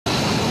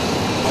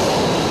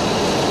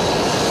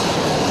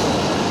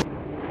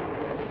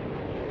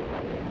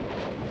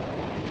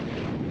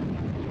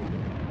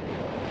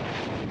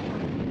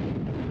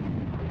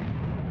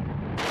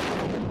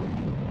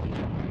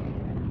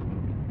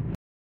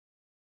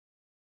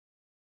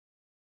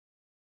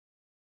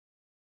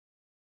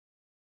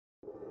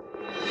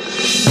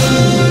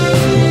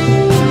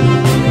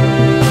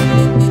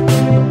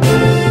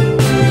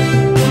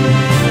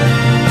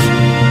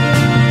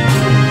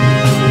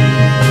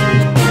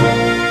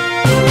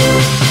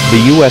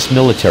The U.S.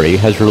 military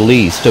has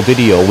released a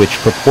video which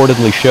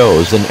purportedly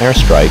shows an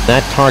airstrike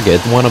that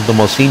targets one of the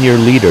most senior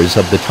leaders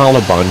of the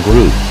Taliban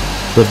group.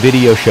 The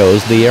video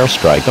shows the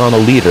airstrike on a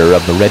leader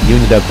of the Red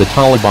Unit of the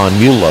Taliban,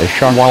 Mullah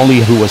Shah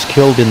Wali, who was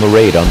killed in the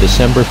raid on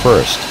December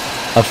 1st.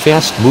 A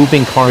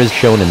fast-moving car is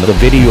shown in the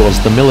video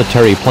as the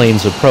military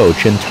planes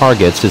approach and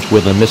targets it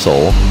with a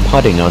missile,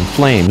 putting on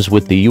flames,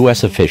 with the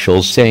U.S.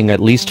 officials saying at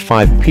least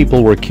 5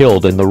 people were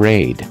killed in the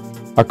raid.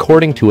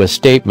 According to a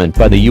statement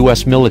by the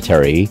U.S.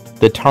 military,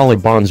 the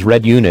Taliban's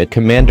Red Unit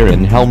commander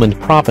in Helmand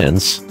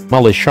province,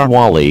 Mullah Shah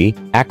Wali,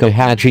 aka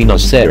Haji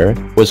Nasir,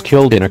 was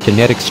killed in a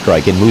kinetic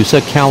strike in Musa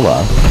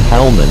Qal'ah,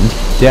 Helmand,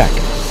 Dec.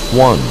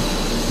 1.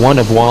 One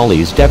of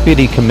Wali's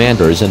deputy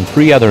commanders and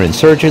 3 other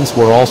insurgents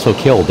were also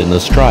killed in the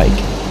strike.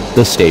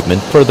 The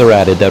statement further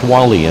added that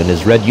Wali and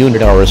his Red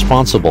Unit are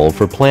responsible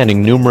for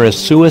planning numerous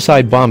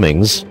suicide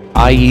bombings,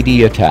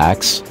 IED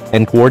attacks,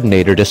 and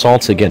coordinated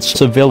assaults against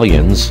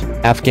civilians,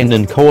 Afghan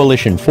and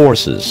coalition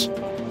forces.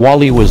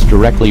 Wali was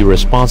directly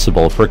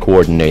responsible for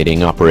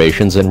coordinating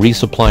operations and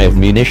resupply of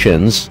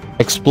munitions,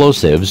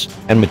 explosives,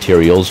 and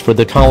materials for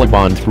the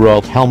Taliban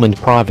throughout Helmand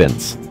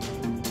province.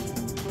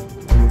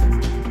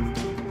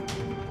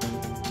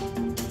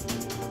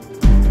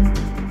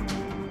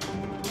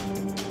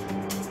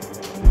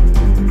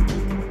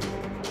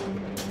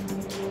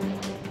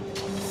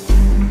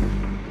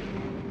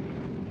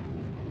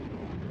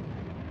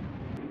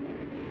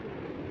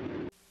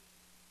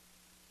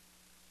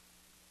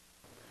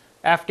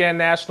 Afghan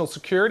National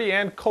Security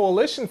and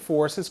coalition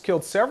forces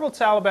killed several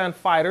Taliban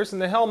fighters in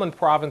the Helmand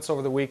province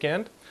over the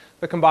weekend.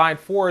 The combined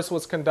force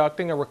was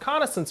conducting a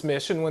reconnaissance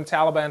mission when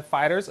Taliban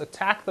fighters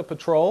attacked the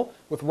patrol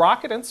with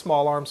rocket and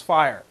small arms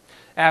fire.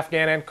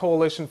 Afghan and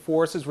coalition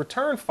forces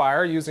returned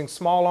fire using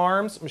small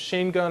arms,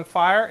 machine gun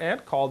fire,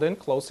 and called in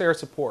close air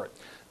support.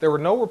 There were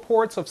no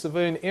reports of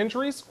civilian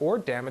injuries or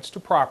damage to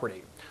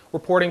property.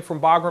 Reporting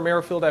from Bagram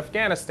Airfield,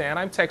 Afghanistan,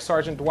 I'm Tech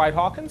Sergeant Dwight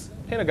Hawkins,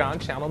 Pentagon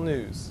Channel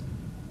News.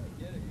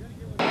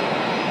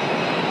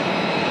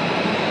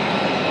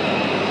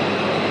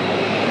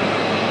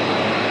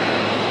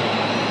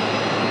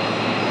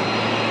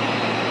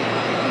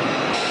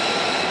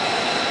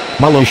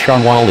 Mullah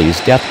Shah Wali's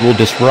death will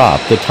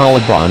disrupt the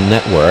Taliban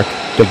network,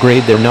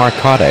 degrade their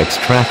narcotics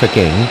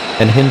trafficking,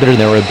 and hinder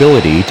their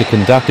ability to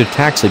conduct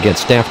attacks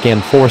against Afghan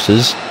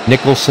forces,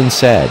 Nicholson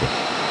said.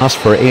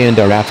 USFA and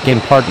our Afghan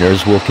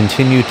partners will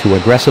continue to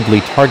aggressively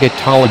target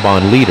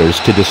Taliban leaders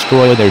to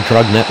destroy their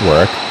drug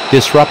network,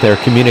 disrupt their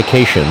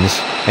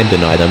communications, and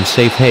deny them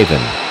safe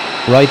haven.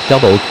 Right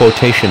double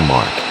quotation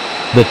mark.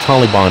 The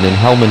Taliban in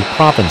Helmand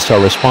province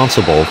are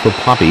responsible for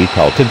poppy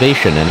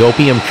cultivation and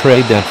opium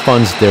trade that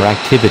funds their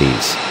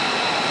activities.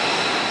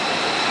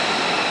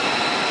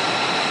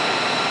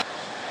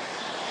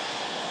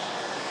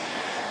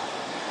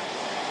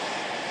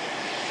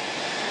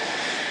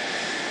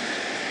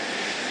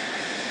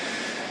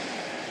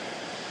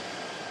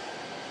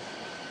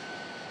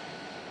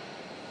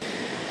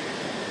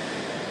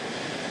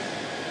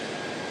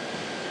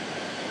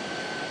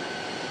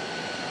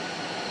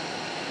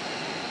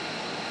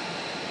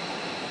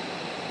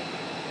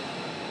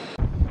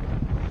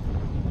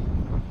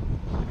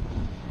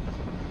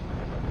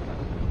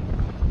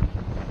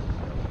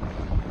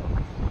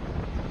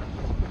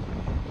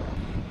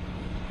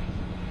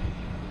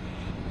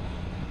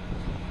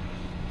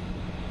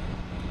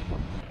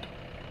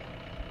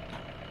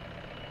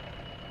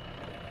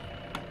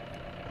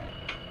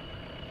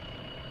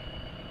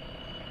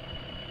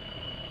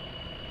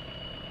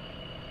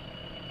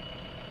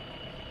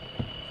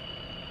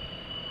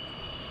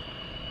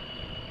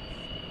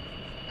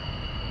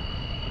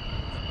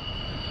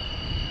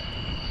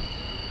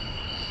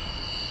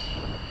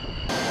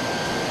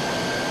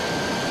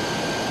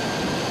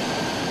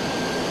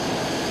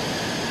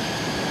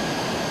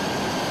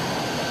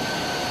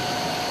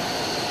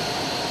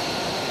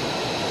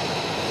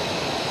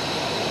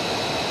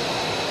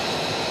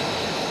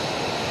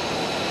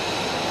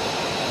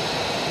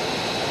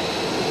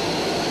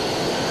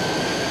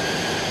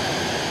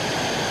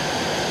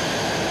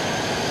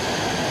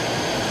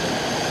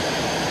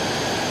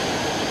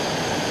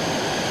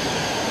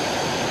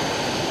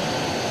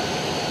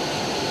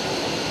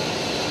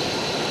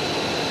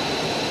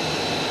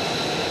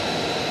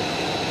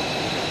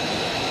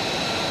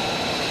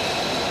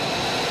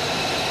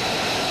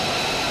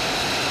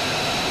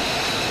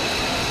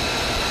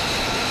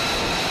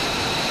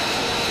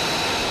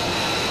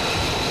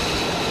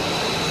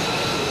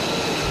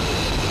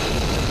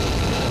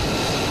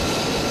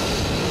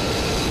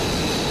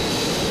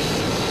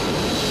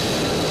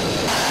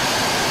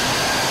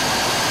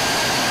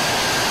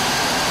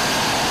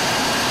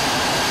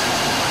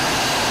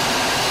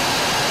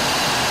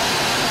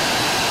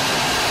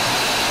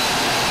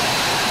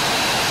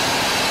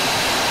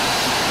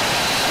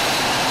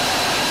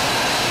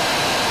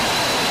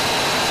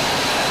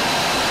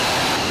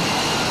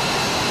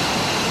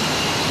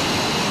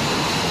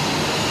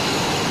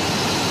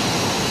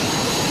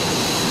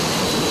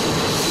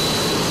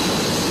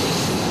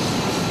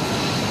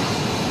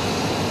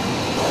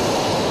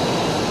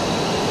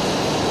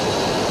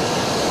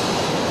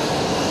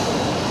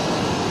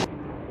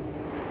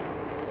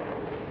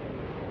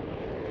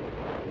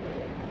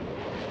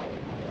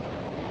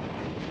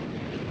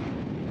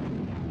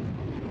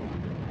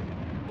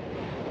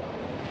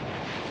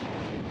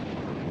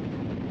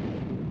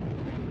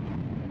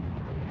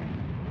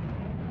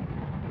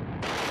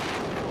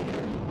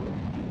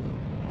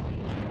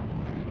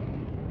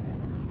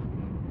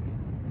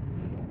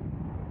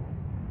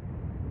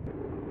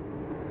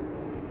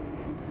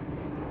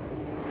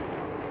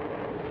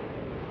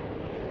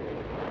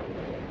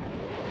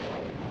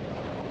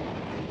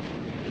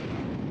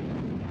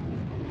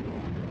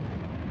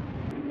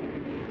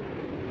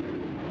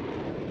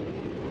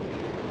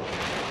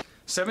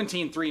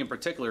 17-3 in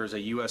particular is a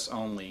U.S.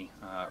 only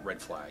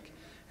red flag.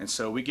 And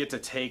so we get to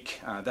take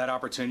that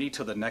opportunity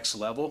to the next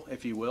level,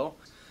 if you will.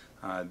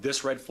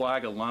 This red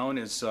flag alone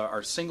is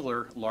our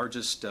singular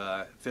largest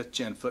 5th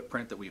gen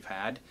footprint that we've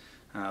had,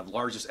 the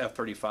largest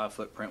F-35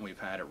 footprint we've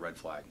had at red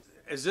flag.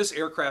 As this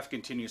aircraft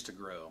continues to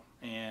grow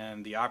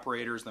and the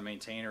operators, the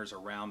maintainers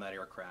around that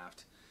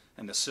aircraft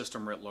and the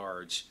system writ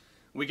large,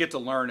 we get to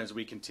learn as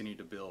we continue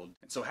to build.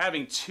 And so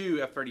having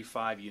 2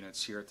 F-35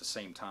 units here at the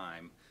same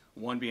time,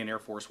 one being Air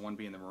Force, one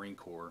being the Marine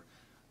Corps,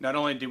 not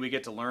only do we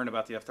get to learn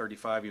about the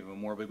F-35 even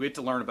more, but we get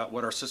to learn about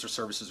what our sister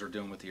services are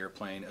doing with the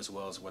airplane as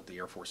well as what the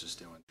Air Force is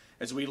doing.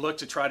 As we look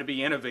to try to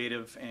be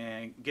innovative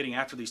and getting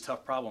after these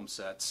tough problem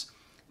sets,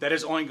 that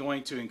is only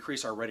going to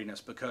increase our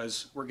readiness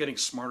because we're getting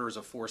smarter as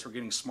a force, we're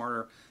getting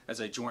smarter as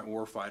a joint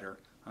warfighter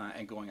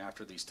and going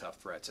after these tough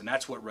threats. And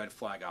that's what red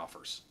flag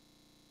offers.